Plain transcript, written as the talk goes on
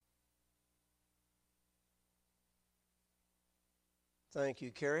Thank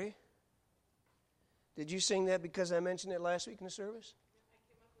you, Carrie. Did you sing that because I mentioned it last week in the service? I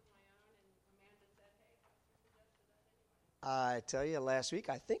came up with my own, and Amanda said, hey, Pastor suggested that anyway. I tell you, last week,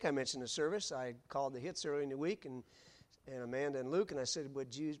 I think I mentioned the service. I called the hits early in the week, and Amanda and Luke, and I said,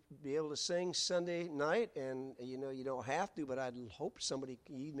 would you be able to sing Sunday night? And, you don't have to, but I'd hope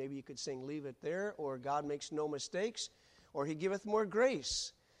maybe you could sing Leave It There, or God Makes No Mistakes, or He Giveth More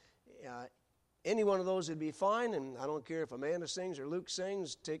Grace. Any one of those would be fine, and I don't care if Amanda sings or Luke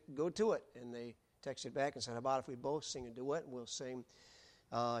sings, go to it. And they texted back and said, how about if we both sing a duet, and we'll sing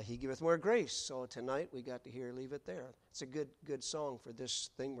He Giveth More Grace. So tonight we got to hear Leave It There. It's a good song for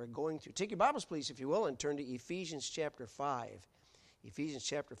this thing we're going through. Take your Bibles, please, if you will, and turn to Ephesians chapter 5. Ephesians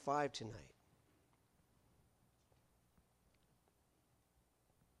chapter 5 tonight.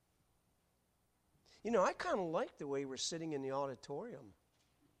 I kind of like the way we're sitting in the auditorium.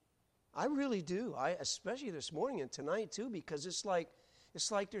 I really do. Especially this morning and tonight too, because it's like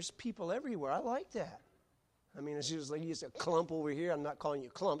there's people everywhere. I like that. I mean, it's just like a clump over here. I'm not calling you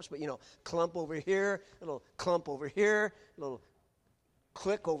clumps, but clump over here, a little clump over here, a little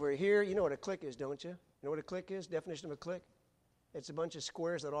clique over here. You know what a clique is, don't you? You know what a clique is? Definition of a clique? It's a bunch of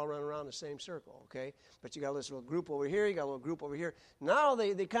squares that all run around the same circle, okay? But you got this little group over here, you got a little group over here. Now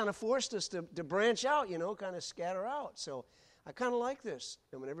they kind of forced us to branch out, kind of scatter out. So I kind of like this.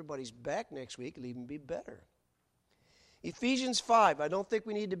 And when everybody's back next week, it'll even be better. Ephesians 5. I don't think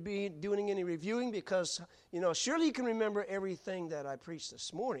we need to be doing any reviewing because, surely you can remember everything that I preached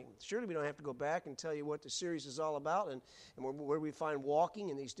this morning. Surely we don't have to go back and tell you what the series is all about and where we find walking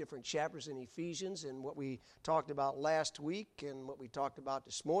in these different chapters in Ephesians and what we talked about last week and what we talked about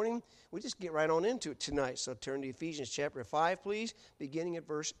this morning. We just get right on into it tonight. So turn to Ephesians chapter 5, please, beginning at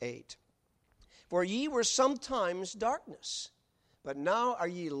verse 8. For ye were sometimes darkness, but now are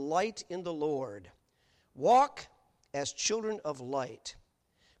ye light in the Lord. Walk as children of light.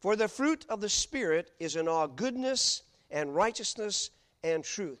 For the fruit of the Spirit is in all goodness and righteousness and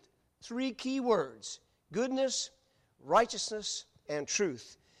truth. 3 key words: goodness, righteousness, and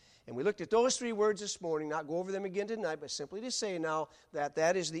truth. And we looked at those 3 words this morning, not go over them again tonight, but simply to say now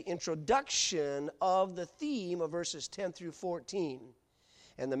that is the introduction of the theme of verses 10 through 14.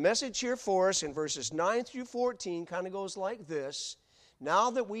 And the message here for us in verses 9 through 14 kind of goes like this: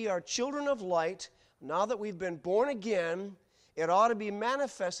 now that we are children of light, now that we've been born again, it ought to be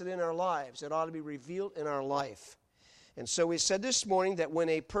manifested in our lives. It ought to be revealed in our life. And so we said this morning that when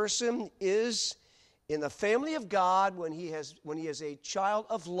a person is in the family of God, when he is a child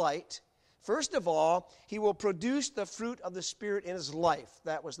of light, first of all, he will produce the fruit of the Spirit in his life.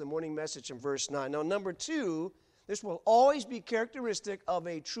 That was the morning message in verse 9. Now, number 2, this will always be characteristic of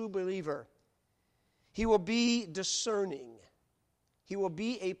a true believer. He will be discerning. He will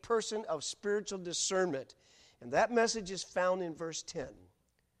be a person of spiritual discernment. And that message is found in verse 10.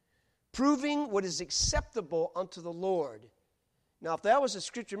 Proving what is acceptable unto the Lord. Now, if that was a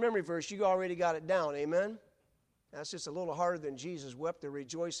scripture memory verse, you already got it down, amen? That's just a little harder than Jesus wept to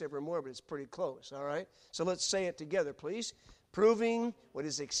rejoice evermore, but it's pretty close, all right? So let's say it together, please. Proving what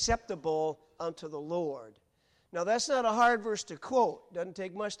is acceptable unto the Lord. Now, that's not a hard verse to quote. Doesn't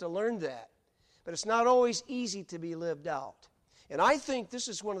take much to learn that. But it's not always easy to be lived out. And I think this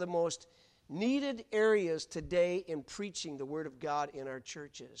is one of the most needed areas today in preaching the Word of God in our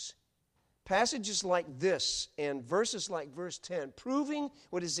churches. Passages like this and verses like verse 10, proving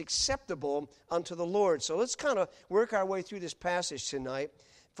what is acceptable unto the Lord. So let's kind of work our way through this passage tonight.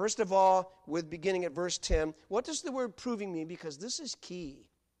 First of all, with beginning at verse 10, what does the word proving mean? Because this is key.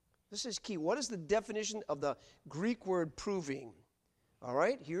 This is key. What is the definition of the Greek word proving? All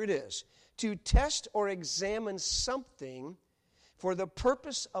right, here it is. To test or examine something for the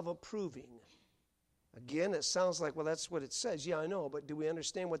purpose of approving. Again, it sounds like, well, that's what it says. Yeah, I know, but do we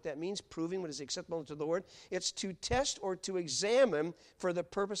understand what that means? Proving what is acceptable to the Lord? It's to test or to examine for the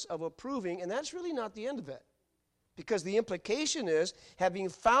purpose of approving, and that's really not the end of it. Because the implication is, having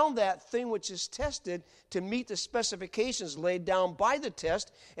found that thing which is tested to meet the specifications laid down by the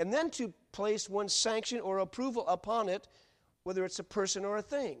test, and then to place one's sanction or approval upon it, whether it's a person or a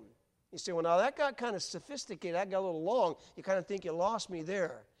thing. You say, well, now that got kind of sophisticated. That got a little long. You kind of think you lost me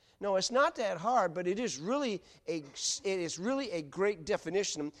there. No, it's not that hard, but it is really a great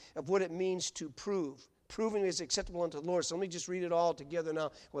definition of what it means to prove. Proving is acceptable unto the Lord. So let me just read it all together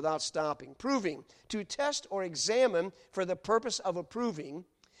now without stopping. Proving, to test or examine for the purpose of approving,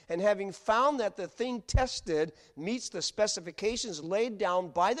 and having found that the thing tested meets the specifications laid down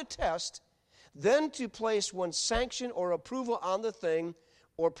by the test, then to place one's sanction or approval on the thing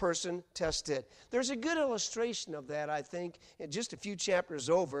or person tested. There's a good illustration of that, I think, just a few chapters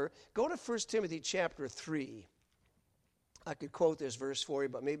over. Go to 1 Timothy chapter 3. I could quote this verse for you,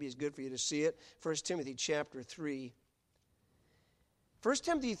 but maybe it's good for you to see it. 1 Timothy chapter 3. 1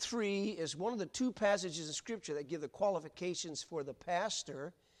 Timothy 3 is one of the two passages in Scripture that give the qualifications for the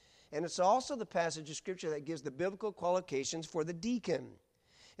pastor, and it's also the passage of Scripture that gives the biblical qualifications for the deacon.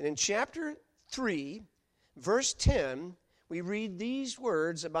 And in chapter 3, verse 10, we read these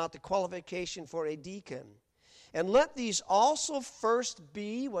words about the qualification for a deacon. And let these also first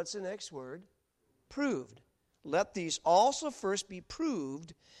be, what's the next word? Proved. Let these also first be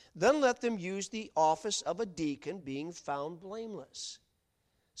proved, then let them use the office of a deacon, being found blameless.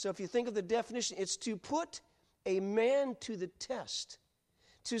 So if you think of the definition, it's to put a man to the test,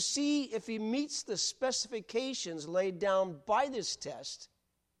 to see if he meets the specifications laid down by this test,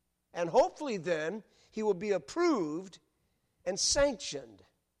 and hopefully then he will be approved and sanctioned.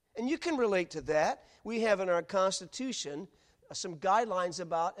 And you can relate to that. We have in our Constitution some guidelines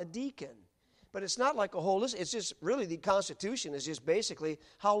about a deacon. But it's not like a whole list. It's just really the Constitution is just basically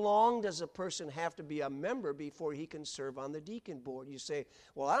how long does a person have to be a member before he can serve on the deacon board? You say,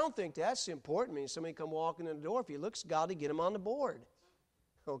 well, I don't think that's important. I mean, somebody come walking in the door. If he looks godly, get him on the board.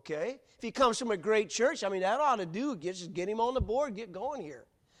 Okay? If he comes from a great church, I mean, that ought to do. Just get him on the board. Get going here.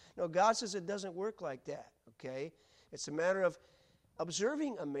 No, God says it doesn't work like that. Okay? It's a matter of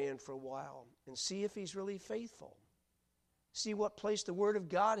observing a man for a while and see if he's really faithful. See what place the Word of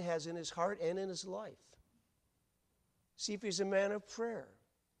God has in his heart and in his life. See if he's a man of prayer.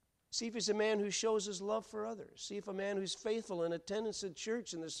 See if he's a man who shows his love for others. See if a man who's faithful in attendance at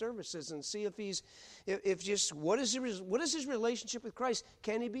church and the services, and see what is his relationship with Christ?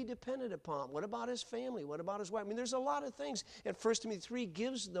 Can he be dependent upon? What about his family? What about his wife? I mean, there's a lot of things. And 1 Timothy 3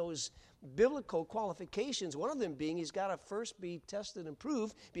 gives those biblical qualifications, one of them being he's got to first be tested and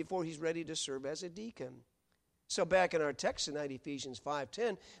proved before he's ready to serve as a deacon. So back in our text tonight, Ephesians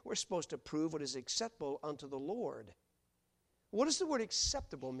 5:10, we're supposed to prove what is acceptable unto the Lord. What does the word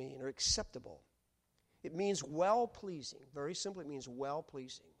acceptable mean, or acceptable? It means well-pleasing. Very simply, it means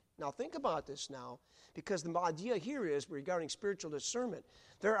well-pleasing. Now think about this now, because the idea here is regarding spiritual discernment.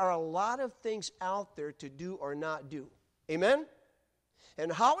 There are a lot of things out there to do or not do. Amen?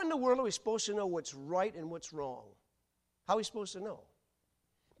 And how in the world are we supposed to know what's right and what's wrong? How are we supposed to know?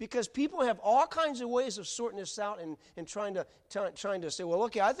 Because people have all kinds of ways of sorting this out and trying to say, well,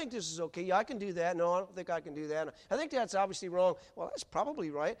 okay, I think this is okay. Yeah, I can do that. No, I don't think I can do that. I think that's obviously wrong. Well, that's probably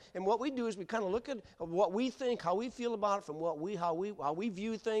right. And what we do is we kind of look at what we think, how we feel about it, from how we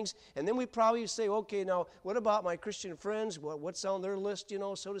view things, and then we probably say, okay, now what about my Christian friends? What's on their list,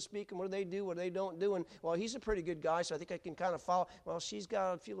 so to speak, and what do they do, what they don't do? And well, he's a pretty good guy, so I think I can kind of follow. Well, she's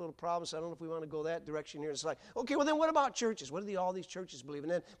got a few little problems, so I don't know if we want to go that direction here. It's like, okay, well then what about churches? What do all these churches believe?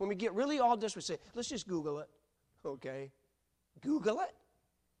 And then when we get really all desperate, say, let's just Google it. Okay? Google it?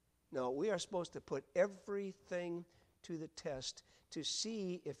 No, we are supposed to put everything to the test to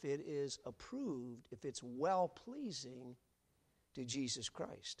see if it is approved, if it's well-pleasing to Jesus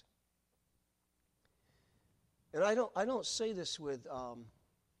Christ. And I don't say this with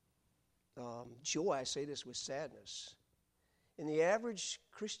joy. I say this with sadness. In the average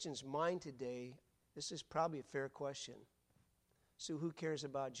Christian's mind today, this is probably a fair question. So who cares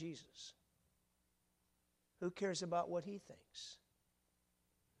about Jesus? Who cares about what he thinks?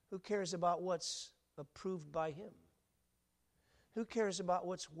 Who cares about what's approved by him? Who cares about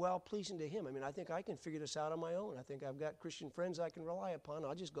what's well-pleasing to him? I mean, I think I can figure this out on my own. I think I've got Christian friends I can rely upon.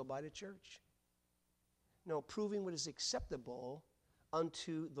 I'll just go by to church. No, proving what is acceptable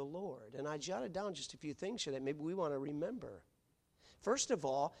unto the Lord. And I jotted down just a few things here that maybe we want to remember. First of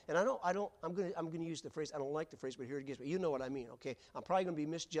all, and I'm going to use the phrase, I don't like the phrase, but here it is, but you know what I mean, okay? I'm probably going to be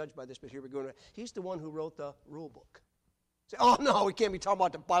misjudged by this, but here we're going. He's the one who wrote the rule book. Say, oh no, we can't be talking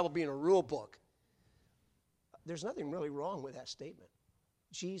about the Bible being a rule book. There's nothing really wrong with that statement.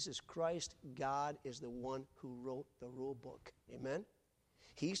 Jesus Christ, God, is the one who wrote the rule book. Amen?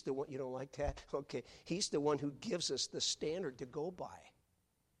 He's the one, you don't like that? Okay. He's the one who gives us the standard to go by.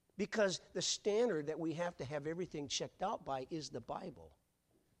 Because the standard that we have to have everything checked out by is the Bible.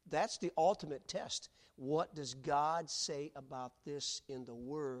 That's the ultimate test. What does God say about this in the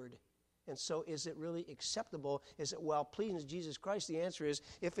Word? And so is it really acceptable? Is it well-pleasing to Jesus Christ? The answer is,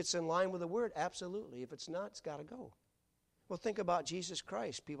 if it's in line with the Word, absolutely. If it's not, it's got to go. Well, think about Jesus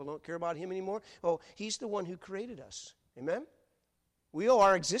Christ. People don't care about him anymore. Oh, he's the one who created us. Amen? We owe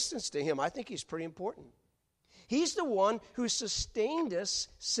our existence to him. I think he's pretty important. He's the one who sustained us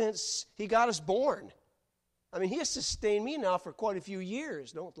since he got us born. I mean, he has sustained me now for quite a few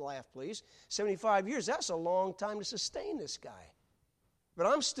years. Don't laugh, please. 75 years, that's a long time to sustain this guy. But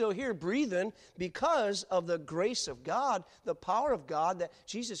I'm still here breathing because of the grace of God, the power of God, that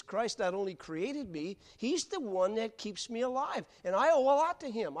Jesus Christ not only created me, He's the one that keeps me alive. And I owe a lot to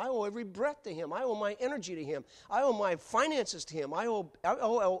Him. I owe every breath to Him. I owe my energy to Him. I owe my finances to Him. I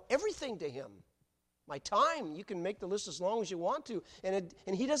owe everything to Him. My time, you can make the list as long as you want to.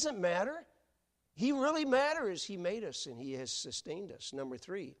 And He doesn't matter. He really matters. He made us and He has sustained us. Number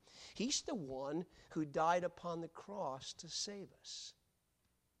 3, He's the one who died upon the cross to save us.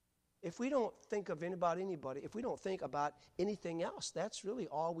 If we don't think of anybody, if we don't think about anything else, that's really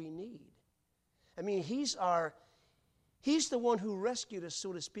all we need. I mean, He's the one who rescued us,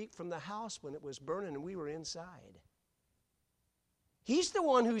 so to speak, from the house when it was burning and we were inside. He's the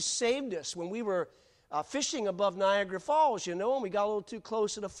one who saved us when we were fishing above Niagara Falls, and we got a little too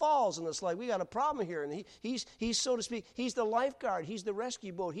close to the falls, and it's like, we got a problem here. And he's so to speak, He's the lifeguard, He's the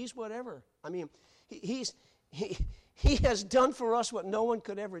rescue boat, He's whatever. I mean, He has done for us what no one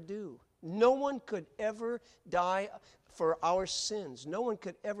could ever do. No one could ever die for our sins. No one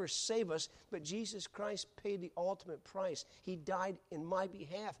could ever save us, but Jesus Christ paid the ultimate price. He died in my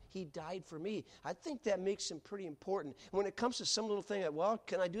behalf. He died for me. I think that makes Him pretty important. When it comes to some little thing like, well,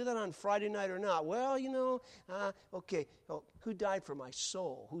 can I do that on Friday night or not? Well, okay, who died for my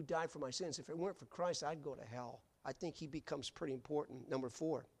soul? Who died for my sins? If it weren't for Christ, I'd go to hell. I think He becomes pretty important. Number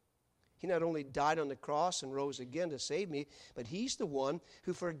 4. He not only died on the cross and rose again to save me, but He's the one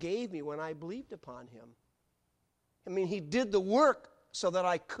who forgave me when I believed upon Him. I mean, He did the work so that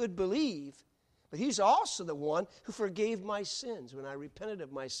I could believe, but He's also the one who forgave my sins when I repented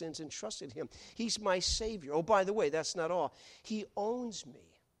of my sins and trusted Him. He's my Savior. Oh, by the way, that's not all. He owns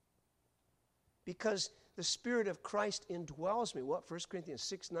me because the Spirit of Christ indwells me. What? 1 Corinthians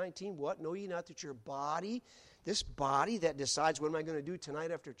 6:19. What? Know ye not that your body, this body that decides what am I going to do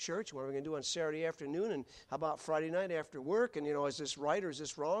tonight after church, what am I going to do on Saturday afternoon, and how about Friday night after work, and is this right or is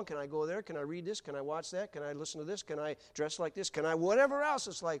this wrong? Can I go there? Can I read this? Can I watch that? Can I listen to this? Can I dress like this? Can I whatever else?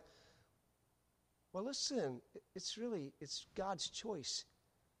 It's like, well, listen, it's God's choice.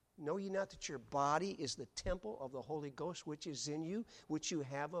 Know ye not that your body is the temple of the Holy Ghost, which is in you, which you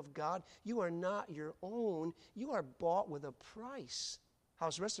have of God? You are not your own. You are bought with a price.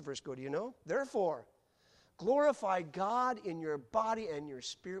 How's the rest of the verse go? Do you know? Therefore, glorify God in your body and your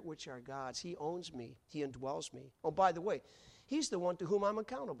spirit, which are God's. He owns me. He indwells me. Oh, by the way, He's the one to whom I'm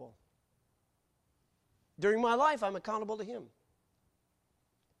accountable. During my life, I'm accountable to Him.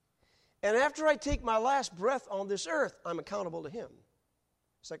 And after I take my last breath on this earth, I'm accountable to Him.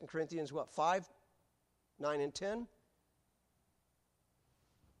 2 Corinthians 5, 9 and 10.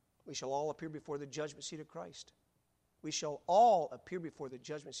 We shall all appear before the judgment seat of Christ. We shall all appear before the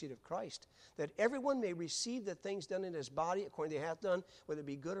judgment seat of Christ, that everyone may receive the things done in his body according to he hath done, whether it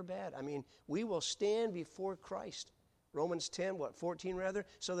be good or bad. I mean, we will stand before Christ. Romans 10, 14 rather.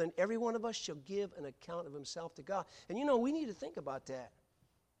 So then every one of us shall give an account of himself to God. And we need to think about that.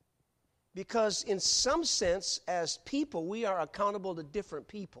 Because in some sense, as people, we are accountable to different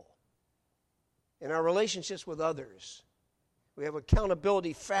people in our relationships with others. We have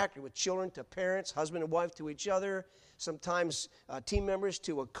accountability factor with children to parents, husband and wife to each other, sometimes team members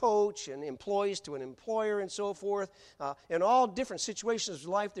to a coach, and employees to an employer, and so forth. In all different situations of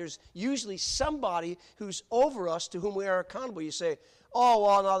life, there's usually somebody who's over us to whom we are accountable. You say, oh,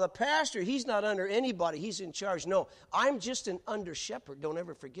 well, now the pastor, he's not under anybody. He's in charge. No, I'm just an under shepherd. Don't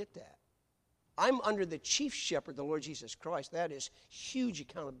ever forget that. I'm under the chief shepherd, the Lord Jesus Christ. That is huge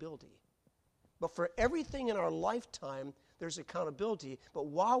accountability. But for everything in our lifetime, there's accountability. But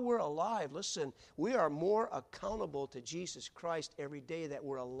while we're alive, listen, we are more accountable to Jesus Christ every day that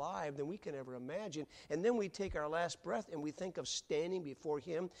we're alive than we can ever imagine. And then we take our last breath and we think of standing before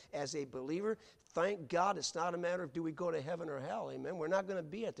Him as a believer. Thank God it's not a matter of do we go to heaven or hell. Amen. We're not going to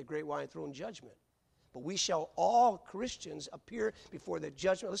be at the great white throne judgment. But we shall all Christians appear before the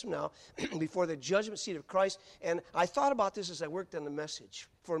judgment, listen now, before the judgment seat of Christ. And I thought about this as I worked on the message,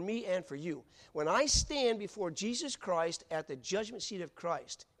 for me and for you. When I stand before Jesus Christ at the judgment seat of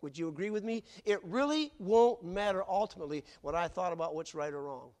Christ, would you agree with me? It really won't matter ultimately what I thought about what's right or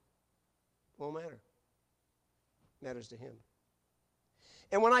wrong. Won't matter. It matters to Him.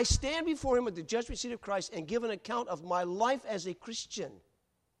 And when I stand before Him at the judgment seat of Christ and give an account of my life as a Christian,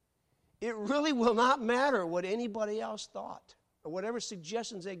 it really will not matter what anybody else thought or whatever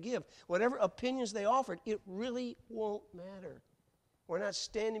suggestions they give, whatever opinions they offered. It really won't matter. We're not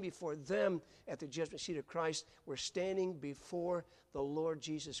standing before them at the judgment seat of Christ. We're standing before the Lord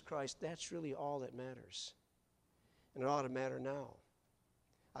Jesus Christ. That's really all that matters. And it ought to matter now.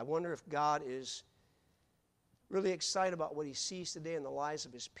 I wonder if God is Really excited about what he sees today in the lives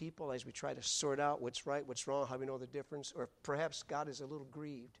of his people as we try to sort out what's right, what's wrong, how we know the difference. Or perhaps God is a little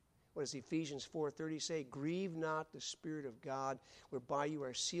grieved. What does Ephesians 4:30 say? Grieve not the Spirit of God, whereby you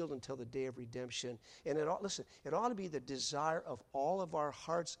are sealed until the day of redemption. And it ought to be the desire of all of our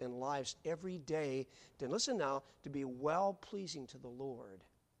hearts and lives every day to, listen now, to be well-pleasing to the Lord,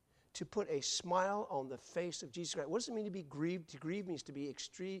 to put a smile on the face of Jesus Christ. What does it mean to be grieved? To grieve means to be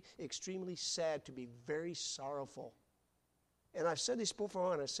extremely sad, to be very sorrowful. And I've said this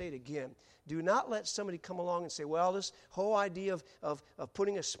before and I say it again. Do not let somebody come along and say, well, this whole idea of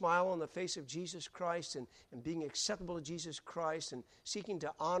putting a smile on the face of Jesus Christ and being acceptable to Jesus Christ and seeking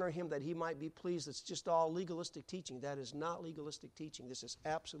to honor him that he might be pleased, it's just all legalistic teaching. That is not legalistic teaching. This is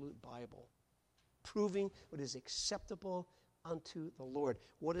absolute Bible, proving what is acceptable unto the Lord,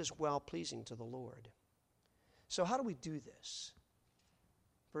 what is well-pleasing to the Lord. So how do we do this?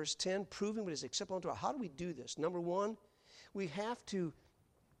 Verse 10, proving what is acceptable unto God. How do we do this? Number one, we have to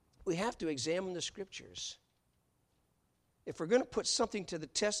examine the Scriptures. If we're going to put something to the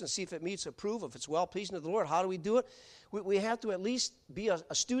test and see if it meets approval, if it's well-pleasing to the Lord, how do we do it? We have to at least be a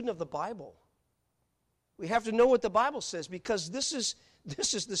student of the Bible. We have to know what the Bible says, because this is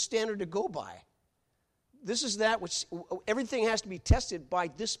the standard to go by. This is that which, everything has to be tested by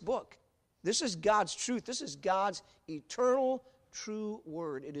this book. This is God's truth. This is God's eternal true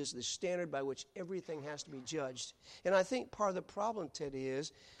word. It is the standard by which everything has to be judged. And I think part of the problem, Ted,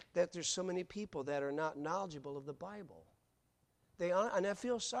 is that there's so many people that are not knowledgeable of the Bible. And I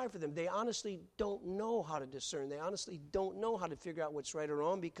feel sorry for them. They honestly don't know how to discern. They honestly don't know how to figure out what's right or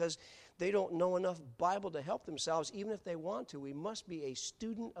wrong because they don't know enough Bible to help themselves, even if they want to. We must be a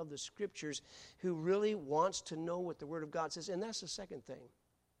student of the Scriptures who really wants to know what the Word of God says. And that's the second thing.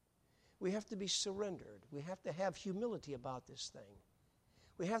 We have to be surrendered. We have to have humility about this thing.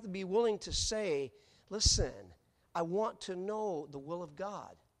 We have to be willing to say, listen, I want to know the will of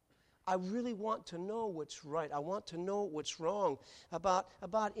God. I really want to know what's right. I want to know what's wrong about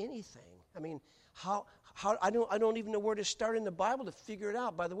anything. I mean, I don't even know where to start in the Bible to figure it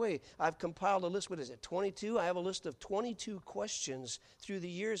out. By the way, I've compiled a list. What is it, 22? I have a list of 22 questions through the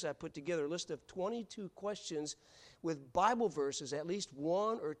years I put together, a list of 22 questions with Bible verses, at least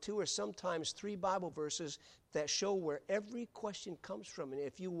one or two or sometimes three Bible verses that show where every question comes from. And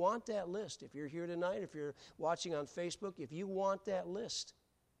if you want that list, if you're here tonight, if you're watching on Facebook, if you want that list,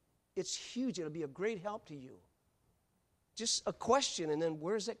 it's huge. It'll be a great help to you. Just a question, and then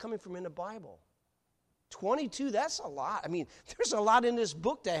where's that coming from in the Bible? 22, that's a lot. I mean, there's a lot in this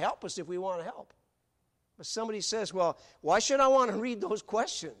book to help us if we want to help. But somebody says, well, why should I want to read those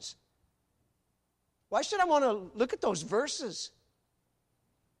questions? Why should I want to look at those verses?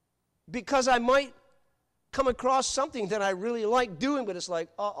 Because I might come across something that I really like doing, but it's like,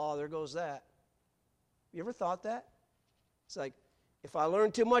 there goes that. You ever thought that? It's like, if I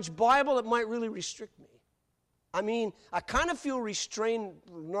learn too much Bible, it might really restrict me. I mean, I kind of feel restrained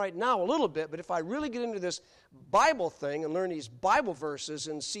right now a little bit, but if I really get into this Bible thing and learn these Bible verses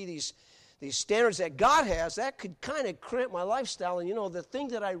and see these standards that God has, that could kind of cramp my lifestyle. And, the thing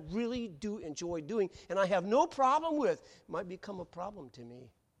that I really do enjoy doing and I have no problem with might become a problem to me.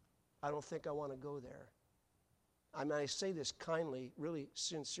 I don't think I want to go there. I mean, I say this kindly, really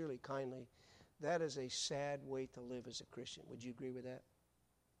sincerely kindly. That is a sad way to live as a Christian. Would you agree with that?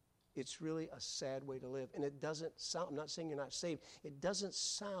 It's really a sad way to live. And it doesn't sound, I'm not saying you're not saved, it doesn't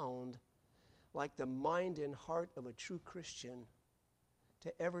sound like the mind and heart of a true Christian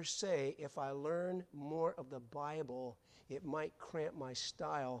to ever say, if I learn more of the Bible, it might cramp my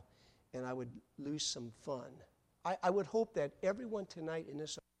style and I would lose some fun. I would hope that everyone tonight in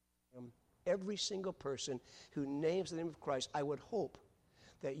this auditorium, every single person who names the name of Christ, I would hope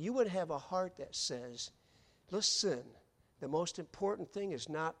that you would have a heart that says, listen, the most important thing is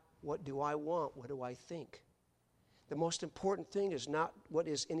not what do I want, what do I think? The most important thing is not what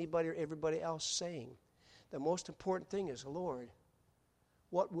is anybody or everybody else saying. The most important thing is, Lord,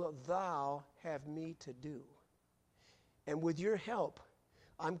 what wilt thou have me to do? And with your help,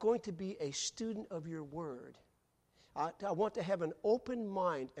 I'm going to be a student of your word. I want to have an open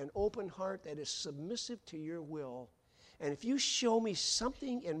mind, an open heart that is submissive to your will. And if you show me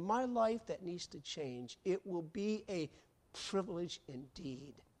something in my life that needs to change, it will be a privilege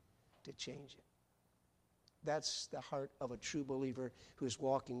indeed to change it. That's the heart of a true believer who is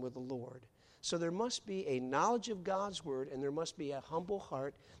walking with the Lord. So there must be a knowledge of God's word, and there must be a humble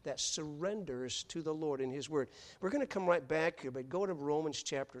heart that surrenders to the Lord in his word. We're going to come right back here, but go to Romans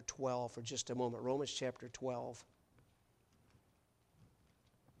chapter 12 for just a moment. Romans chapter 12.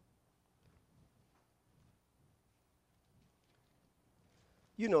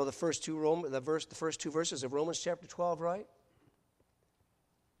 You know the first two verses of Romans chapter 12, right?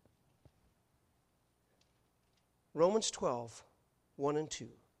 Romans 12, 1 and 2.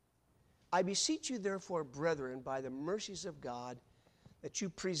 I beseech you, therefore, brethren, by the mercies of God, that you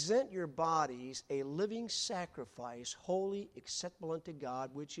present your bodies a living sacrifice, holy, acceptable unto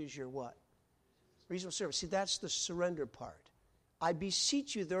God, which is your what? Reasonable service. See, that's the surrender part. I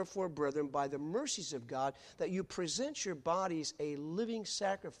beseech you, therefore, brethren, by the mercies of God, that you present your bodies a living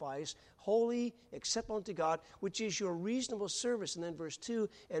sacrifice, holy, acceptable unto God, which is your reasonable service. And then verse 2,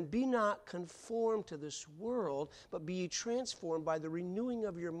 and be not conformed to this world, but be ye transformed by the renewing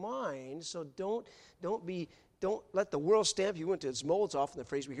of your mind. So don't let the world stamp you into its mold. It's often the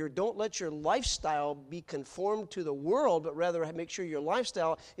phrase we hear. Don't let your lifestyle be conformed to the world, but rather make sure your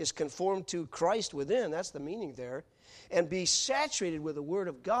lifestyle is conformed to Christ within. That's the meaning there. And be saturated with the Word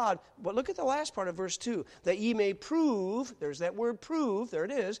of God. But look at the last part of verse 2. That ye may prove, there's that word prove, there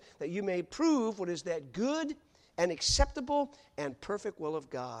it is, that you may prove what is that good and acceptable and perfect will of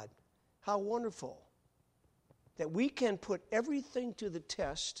God. How wonderful. That we can put everything to the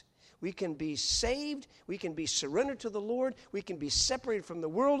test. We can be saved. We can be surrendered to the Lord. We can be separated from the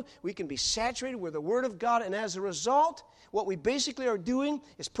world. We can be saturated with the Word of God. And as a result, what we basically are doing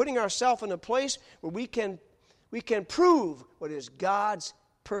is putting ourselves in a place where we can prove what is God's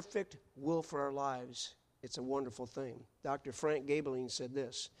perfect will for our lives. It's a wonderful thing. Dr. Frank Gabeling said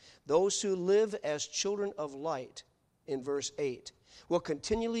this, those who live as children of light, in verse 8, will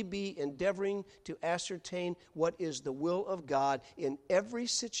continually be endeavoring to ascertain what is the will of God in every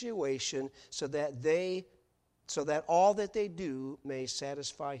situation so that all that they do may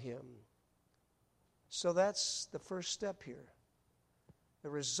satisfy Him. So that's the first step here. The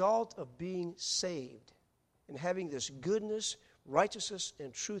result of being saved and having this goodness, righteousness,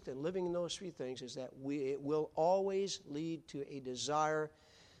 and truth and living in those three things is that it will always lead to a desire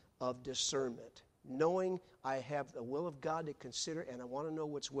of discernment, knowing I have the will of God to consider and I want to know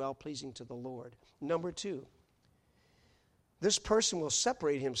what's well-pleasing to the Lord. Number 2, this person will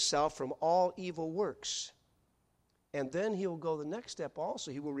separate himself from all evil works. And then he will go the next step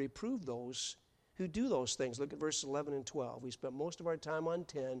also. He will reprove those who do those things. Look at verses 11 and 12. We spent most of our time on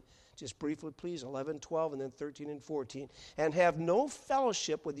 10. Just briefly, please, 11, 12, and then 13 and 14. And have no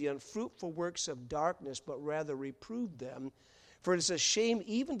fellowship with the unfruitful works of darkness, but rather reprove them. For it is a shame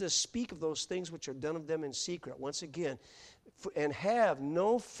even to speak of those things which are done of them in secret. Once again, and have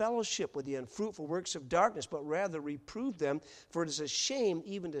no fellowship with the unfruitful works of darkness, but rather reprove them. For it is a shame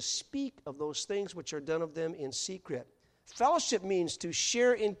even to speak of those things which are done of them in secret. Fellowship means to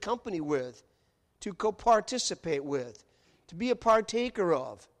share in company with, to co-participate with, to be a partaker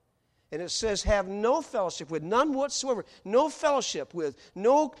of. And it says, have no fellowship with, none whatsoever, no fellowship with,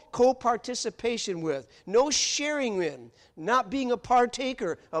 no co-participation with, no sharing in, not being a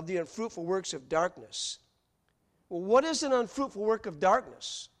partaker of the unfruitful works of darkness. Well, what is an unfruitful work of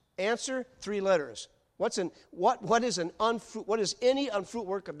darkness? Answer, 3 letters. What is any unfruitful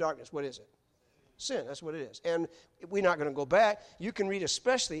work of darkness? What is it? Sin, that's what it is. And we're not going to go back. You can read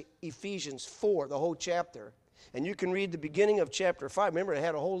especially Ephesians 4, the whole chapter. And you can read the beginning of chapter 5. Remember, I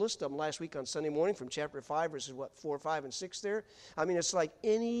had a whole list of them last week on Sunday morning from chapter 5, verses 4, 5, and 6 there. I mean, it's like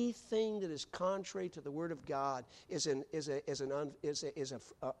anything that is contrary to the Word of God is an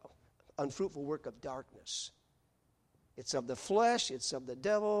unfruitful work of darkness. It's of the flesh, it's of the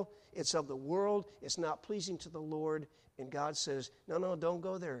devil, it's of the world, it's not pleasing to the Lord. And God says, no, don't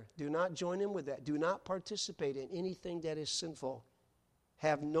go there. Do not join in with that. Do not participate in anything that is sinful.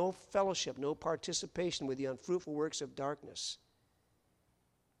 Have no fellowship, no participation with the unfruitful works of darkness.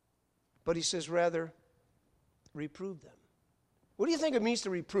 But he says, rather, reprove them. What do you think it means to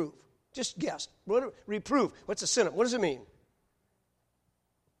reprove? Just guess. Reprove. What's a synonym? What does it mean?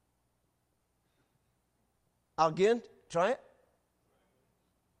 Again, try it.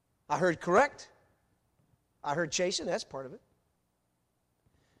 I heard correct. I heard chasten. That's part of it.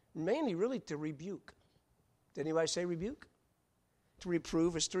 Mainly, really, to rebuke. Did anybody say rebuke? To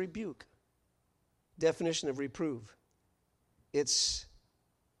reprove is to rebuke. Definition of reprove. It's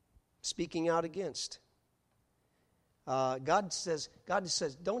speaking out against. God says,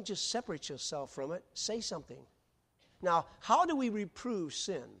 don't just separate yourself from it. Say something. Now, how do we reprove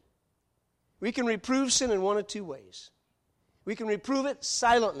sin? We can reprove sin in one of 2 ways. We can reprove it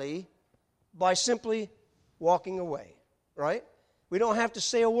silently by simply walking away, right? We don't have to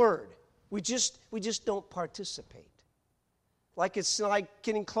say a word. We just don't participate. Like it's like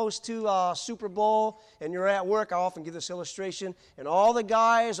getting close to Super Bowl and you're at work. I often give this illustration. And all the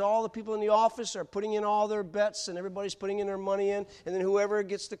guys, all the people in the office are putting in all their bets and everybody's putting in their money in. And then whoever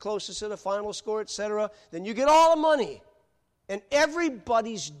gets the closest to the final score, etc., then you get all the money. And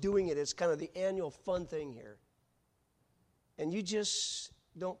everybody's doing it. It's kind of the annual fun thing here. And you just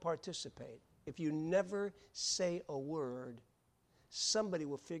don't participate. If you never say a word, somebody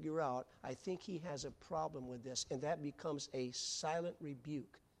will figure out, I think he has a problem with this. And that becomes a silent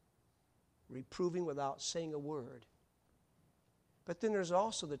rebuke, reproving without saying a word. But then there's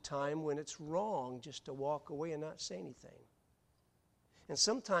also the time when it's wrong just to walk away and not say anything. And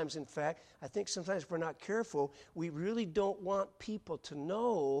sometimes, in fact, I think sometimes if we're not careful, we really don't want people to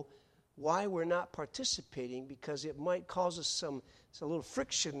know why we're not participating, because it might cause us a little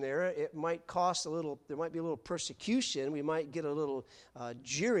friction there. It might cost there might be a little persecution. We might get a little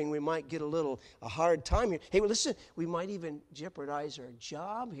jeering. We might get a hard time here. Hey, well, listen, we might even jeopardize our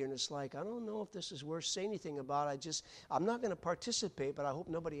job here. And it's like, I don't know if this is worth saying anything about. I'm not going to participate, but I hope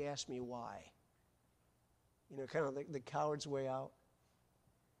nobody asks me why. You know, kind of the coward's way out.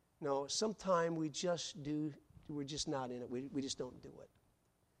 No, sometimes we're just not in it. We just don't do it.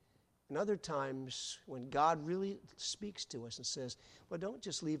 And other times, when God really speaks to us and says, well, don't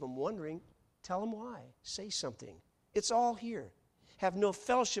just leave them wondering. Tell them why. Say something. It's all here. Have no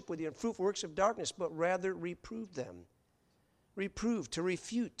fellowship with the unfruitful works of darkness, but rather reprove them. Reprove, to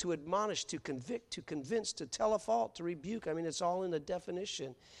refute, to admonish, to convict, to convince, to tell a fault, to rebuke. I mean, it's all in the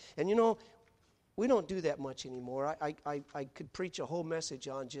definition. And you know, we don't do that much anymore. I could preach a whole message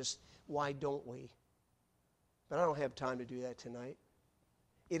on just why don't we? But I don't have time to do that tonight.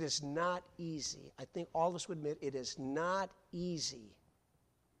 It is not easy. I think all of us would admit it is not easy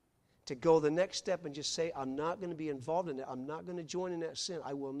to go the next step and just say, I'm not going to be involved in that. I'm not going to join in that sin.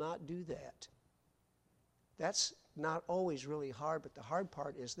 I will not do that. That's not always really hard, but the hard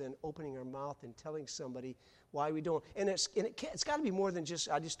part is then opening our mouth and telling somebody why we don't. And it's got to be more than just,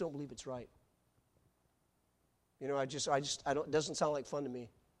 I just don't believe it's right. You know, it doesn't sound like fun to me.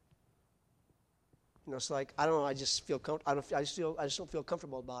 You know, it's like, I don't know, I just don't feel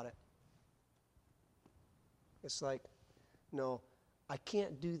comfortable about it. It's like, no, I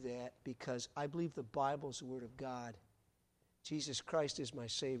can't do that because I believe the Bible is the Word of God. Jesus Christ is my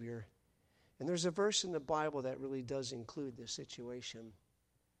Savior. And there's a verse in the Bible that really does include this situation.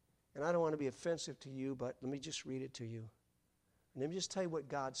 And I don't want to be offensive to you, but let me just read it to you. And let me just tell you what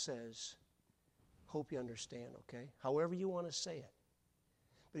God says. Hope you understand, okay? However you want to say it.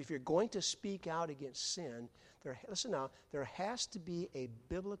 But if you're going to speak out against sin, listen now, there has to be a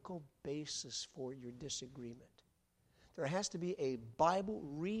biblical basis for your disagreement. There has to be a Bible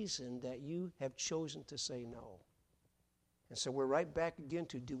reason that you have chosen to say no. And so we're right back again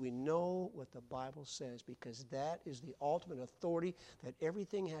to, do we know what the Bible says? Because that is the ultimate authority that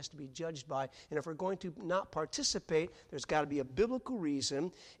everything has to be judged by. And if we're going to not participate, there's got to be a biblical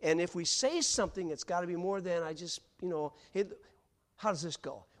reason. And if we say something, it's got to be more than hey, how does this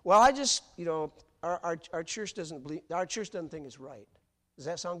go? Well, our church doesn't think it's right. Does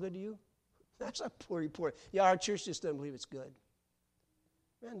that sound good to you? That's a poor report. Yeah, our church just doesn't believe it's good.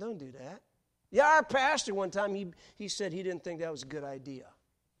 Man, don't do that. Yeah, our pastor one time, he said he didn't think that was a good idea.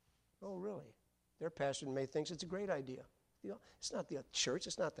 Oh, really? Their pastor may think it's a great idea. You know, it's not the church,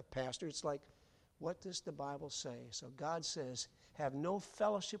 it's not the pastor. It's like, what does the Bible say? So God says, have no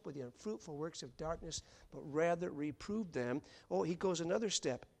fellowship with the unfruitful works of darkness, but rather reprove them. Oh, he goes another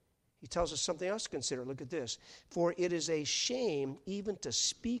step. He tells us something else to consider. Look at this. For it is a shame even to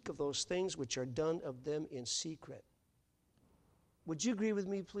speak of those things which are done of them in secret. Would you agree with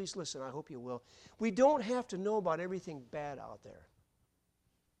me? Please listen. I hope you will. We don't have to know about everything bad out there.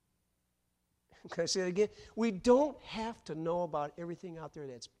 Can I say it again? We don't have to know about everything out there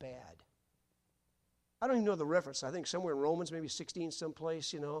that's bad. I don't even know the reference. I think somewhere in Romans, maybe 16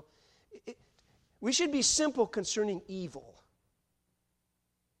 someplace, we should be simple concerning evil.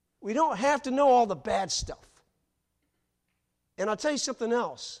 We don't have to know all the bad stuff. And I'll tell you something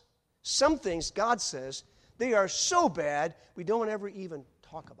else. Some things, God says, they are so bad, we don't ever even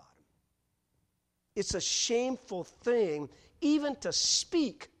talk about them. It's a shameful thing even to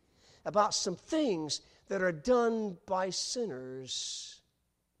speak about some things that are done by sinners,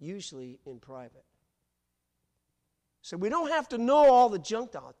 usually in private. So we don't have to know all the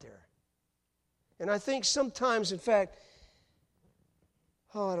junk out there. And I think sometimes, in fact,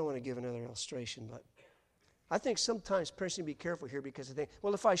 I don't want to give another illustration, but I think sometimes parents need to be careful here because they think,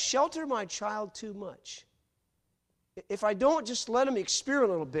 well, if I shelter my child too much, if I don't just let him experiment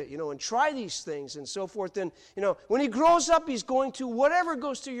a little bit, and try these things and so forth, then, when he grows up, he's going to, whatever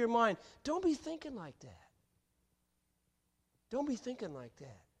goes through your mind, don't be thinking like that. Don't be thinking like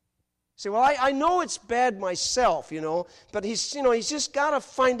that. Say, well, I know it's bad myself, but he's just got to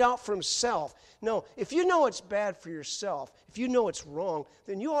find out for himself. No, if you know it's bad for yourself, if you know it's wrong,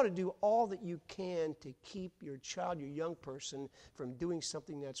 then you ought to do all that you can to keep your child, your young person, from doing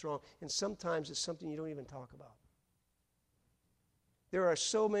something that's wrong. And sometimes it's something you don't even talk about. There are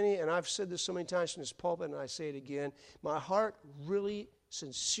so many, and I've said this so many times from this pulpit, and I say it again, my heart really,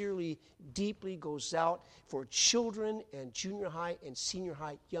 sincerely, deeply goes out for children and junior high and senior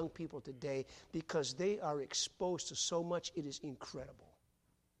high young people today because they are exposed to so much. It is incredible.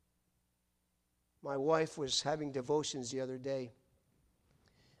 My wife was having devotions the other day.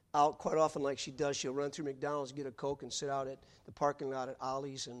 Out quite often like she does, she'll run through McDonald's, get a Coke, and sit out at the parking lot at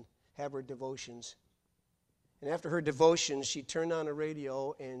Ollie's and have her devotions. And after her devotions, she turned on the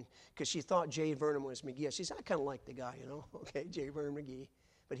radio, and because she thought Jay Vernon was McGee. She said, I kind of like the guy, Okay, Jay Vernon McGee.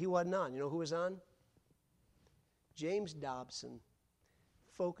 But he wasn't on. You know who was on? James Dobson,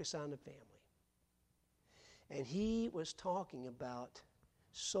 Focus on the Family. And he was talking about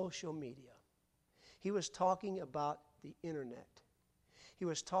social media. He was talking about the internet. He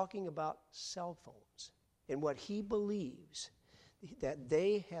was talking about cell phones and what he believes that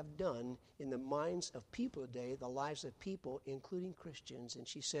they have done in the minds of people today, the lives of people, including Christians. And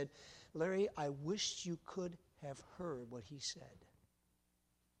she said, Larry, I wish you could have heard what he said.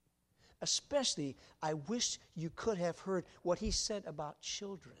 Especially, I wish you could have heard what he said about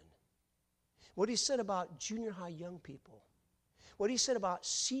children, what he said about junior high young people, what he said about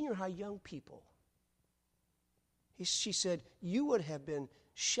senior high young people. She said, you would have been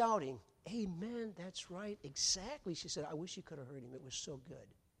shouting, amen, that's right, exactly. She said, I wish you could have heard him. It was so good.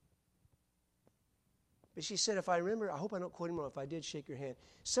 But she said, if I remember, I hope I don't quote him wrong. If I did, shake your hand.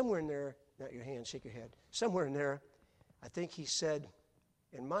 Somewhere in there, not your hand, shake your head. Somewhere in there, I think he said,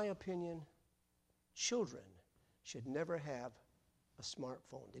 in my opinion, children should never have a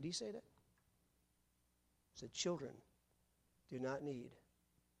smartphone. Did he say that? He said, children do not need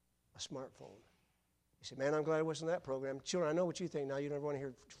a smartphone. He said, man, I'm glad I wasn't in that program. Children, I know what you think now. You never want to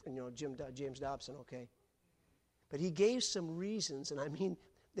hear James Dobson, okay? But he gave some reasons, and I mean,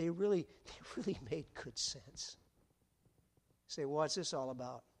 they really made good sense. You say, what's this all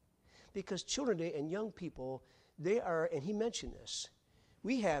about? Because children today and young people, they are, and he mentioned this,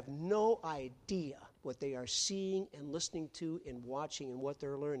 we have no idea what they are seeing and listening to and watching and what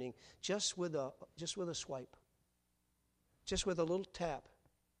they're learning just with a swipe, just with a little tap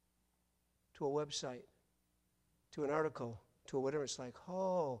to a website, to an article, to whatever. It's like,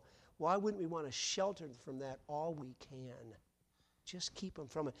 oh, why wouldn't we want to shelter them from that all we can? Just keep them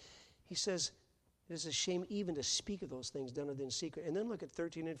from it. He says, it is a shame even to speak of those things done in secret. And then look at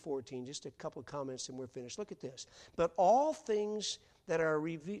 13 and 14, just a couple of comments and we're finished. Look at this. But all things that are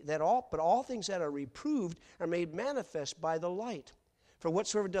reproved are made manifest by the light. For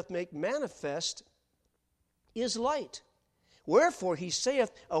whatsoever doth make manifest is light. Wherefore he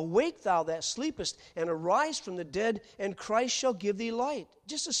saith, awake thou that sleepest, and arise from the dead, and Christ shall give thee light.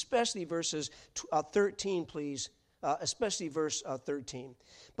 Just especially verses 13, please. Especially verse 13.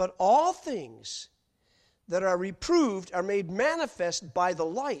 But all things that are reproved are made manifest by the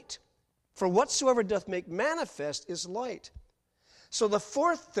light. For whatsoever doth make manifest is light. So the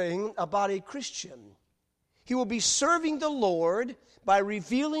fourth thing about a Christian, he will be serving the Lord by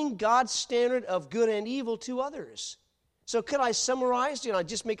revealing God's standard of good and evil to others. So could I summarize?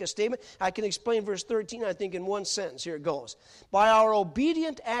 Just make a statement. I can explain verse 13, I think, in one sentence. Here it goes. By our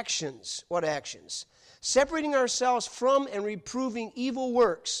obedient actions, what actions? Separating ourselves from and reproving evil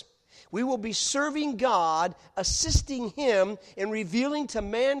works, we will be serving God, assisting Him in revealing to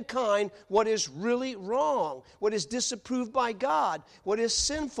mankind what is really wrong, what is disapproved by God, what is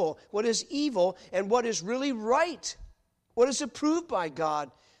sinful, what is evil, and what is really right, what is approved by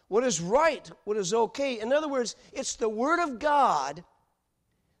God, what is right, what is okay. In other words, it's the Word of God,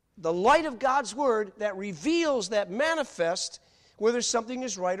 the light of God's Word that reveals, that manifests whether something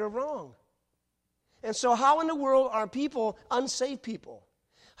is right or wrong. And so how in the world are people, unsaved people,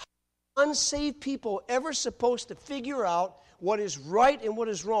 unsaved people ever supposed to figure out what is right and what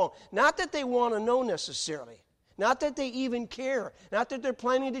is wrong? Not that they want to know necessarily. Not that they even care. Not that they're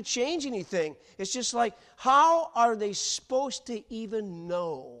planning to change anything. It's just like, how are they supposed to even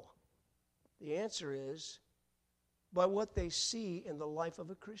know? The answer is by what they see in the life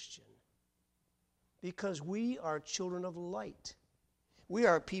of a Christian. Because we are children of light. We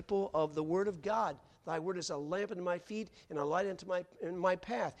are people of the Word of God. Thy word is a lamp unto my feet and a light unto my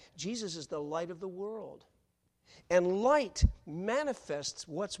path. Jesus is the light of the world. And light manifests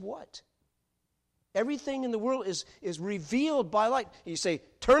what's what. Everything in the world is revealed by light. You say,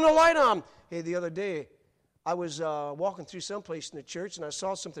 turn the light on. Hey, the other day, I was walking through someplace in the church, and I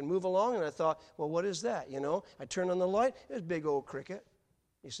saw something move along, and I thought, well, what is that? I turned on the light. It was a big old cricket.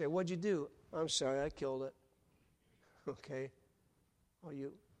 You say, what'd you do? I'm sorry, I killed it. Okay. All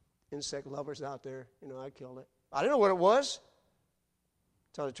you insect lovers out there, I killed it. I didn't know what it was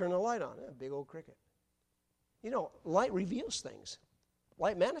until I turned the light on. A big old cricket. Light reveals things.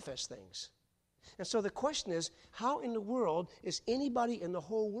 Light manifests things. And so the question is, how in the world is anybody in the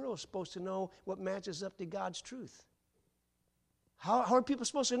whole world supposed to know what matches up to God's truth? How are people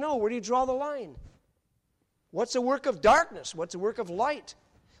supposed to know? Where do you draw the line? What's a work of darkness? What's a work of light?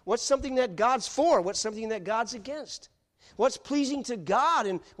 What's something that God's for? What's something that God's against? What's pleasing to God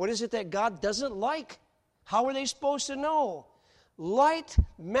and what is it that God doesn't like? How are they supposed to know? Light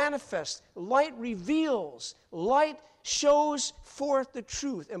manifests, light reveals, light shows forth the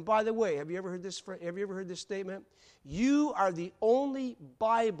truth. And by the way, have you ever heard this statement? You are the only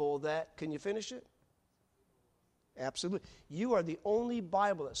Bible that, can you finish it? Absolutely. You are the only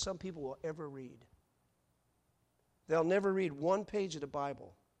Bible that some people will ever read. They'll never read one page of the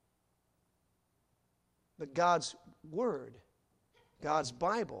Bible. But God's Word, God's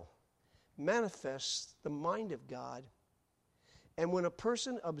Bible, manifests the mind of God. And when a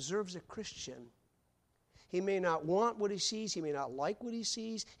person observes a Christian, he may not want what he sees. He may not like what he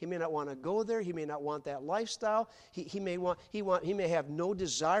sees. He may not want to go there. He may not want that lifestyle. He may have no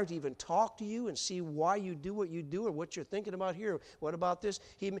desire to even talk to you and see why you do what you do or what you're thinking about here. What about this?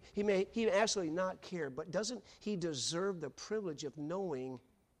 He may absolutely not care. But doesn't he deserve the privilege of knowing,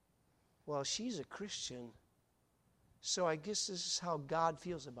 well, she's a Christian, so I guess this is how God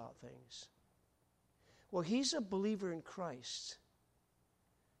feels about things. Well, he's a believer in Christ.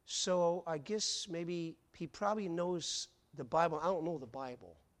 So I guess maybe he probably knows the Bible. I don't know the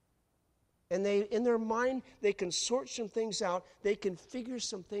Bible. And in their mind, they can sort some things out. They can figure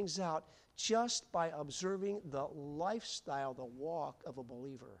some things out just by observing the lifestyle, the walk of a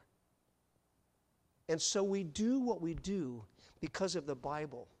believer. And so we do what we do because of the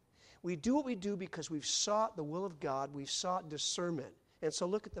Bible. We do what we do because we've sought the will of God. We've sought discernment. And so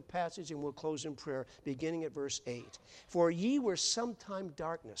look at the passage and we'll close in prayer, beginning at verse 8. For ye were sometime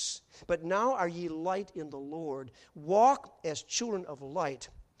darkness, but now are ye light in the Lord. Walk as children of light.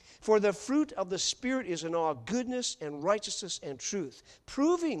 For the fruit of the Spirit is in all goodness and righteousness and truth,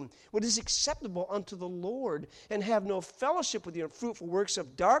 proving what is acceptable unto the Lord, and have no fellowship with the unfruitful works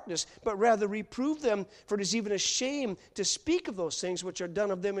of darkness, but rather reprove them, for it is even a shame to speak of those things which are done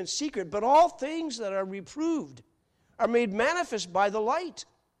of them in secret. But all things that are reproved are made manifest by the light.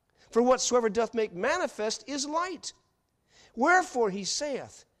 For whatsoever doth make manifest is light. Wherefore he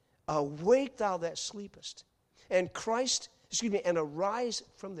saith, awake thou that sleepest, and arise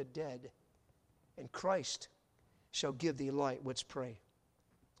from the dead, and Christ shall give thee light. Let's pray.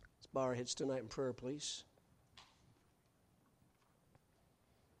 Let's bow our heads tonight in prayer, please.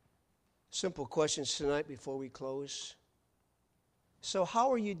 Simple questions tonight before we close. So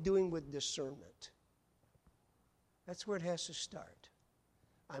how are you doing with discernment? That's where it has to start.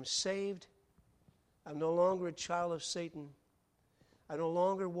 I'm saved. I'm no longer a child of Satan. I no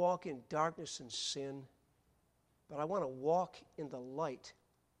longer walk in darkness and sin, but I want to walk in the light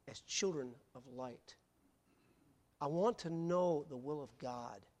as children of light. I want to know the will of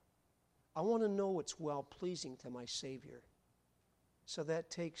God. I want to know what's well-pleasing to my Savior. So that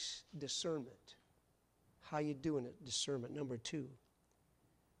takes discernment. How you doing at discernment? Number 2.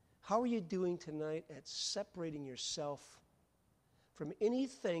 How are you doing tonight at separating yourself from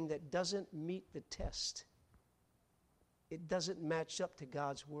anything that doesn't meet the test? It doesn't match up to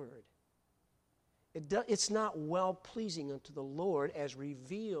God's Word. It's not well-pleasing unto the Lord as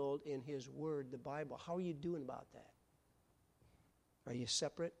revealed in His Word, the Bible. How are you doing about that? Are you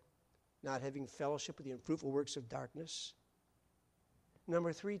separate? Not having fellowship with the unfruitful works of darkness?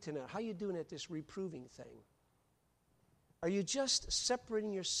 Number 3 tonight, how are you doing at this reproving thing? Are you just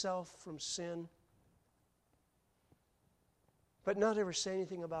separating yourself from sin, but not ever say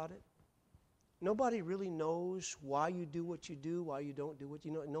anything about it? Nobody really knows why you do what you do, why you don't do what you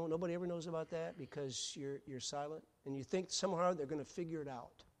know. No, nobody ever knows about that because you're silent, and you think somehow they're going to figure it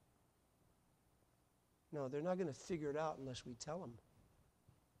out. No, they're not going to figure it out unless we tell them.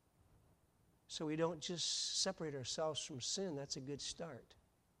 So we don't just separate ourselves from sin. That's a good start.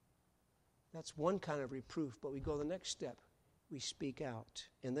 That's one kind of reproof, but we go the next step. We speak out.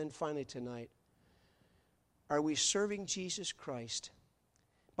 And then finally tonight, are we serving Jesus Christ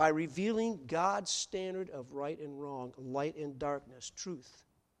by revealing God's standard of right and wrong, light and darkness, truth,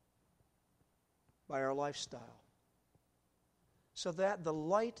 by our lifestyle, so that the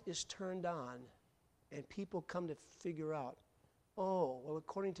light is turned on and people come to figure out, oh, well,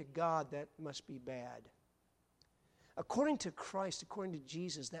 according to God, that must be bad. according to Christ, according to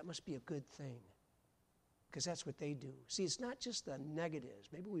Jesus, that must be a good thing. Because that's what they do. See, it's not just the negatives.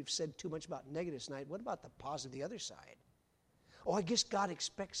 Maybe we've said too much about negatives tonight. What about the positive, the other side? Oh, I guess God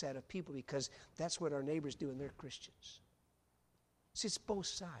expects that of people because that's what our neighbors do and they're Christians. See, it's both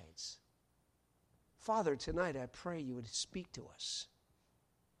sides. Father, tonight I pray you would speak to us.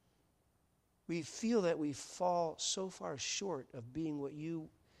 We feel that we fall so far short of being what you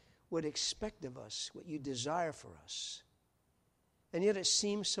would expect of us, what you desire for us. And yet it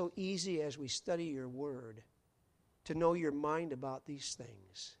seems so easy as we study your word to know your mind about these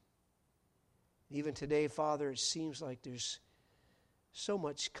things. Even today, Father, it seems like there's so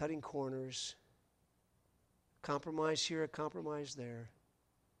much cutting corners, compromise here, a compromise there.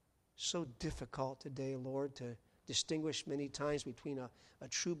 So difficult today, Lord, to distinguish many times between a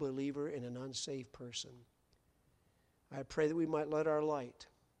true believer and an unsaved person. I pray that we might let our light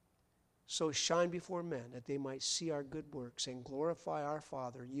so shine before men that they might see our good works and glorify our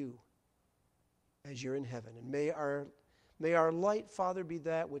Father, you, as you're in heaven. And may our light, Father, be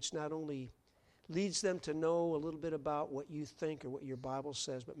that which not only leads them to know a little bit about what you think or what your Bible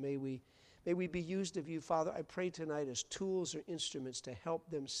says, but may we be used of you, Father. I pray tonight as tools or instruments to help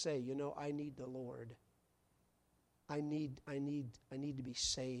them say, you know, I need the Lord. I need to be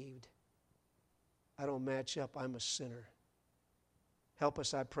saved. I don't match up. I'm a sinner. Help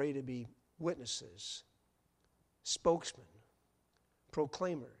us, I pray, to be witnesses, spokesmen,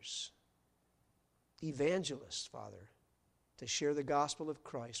 proclaimers, evangelists, Father, to share the gospel of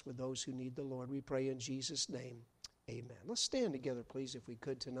Christ with those who need the Lord. We pray in Jesus' name, amen. Let's stand together, please, if we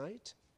could tonight.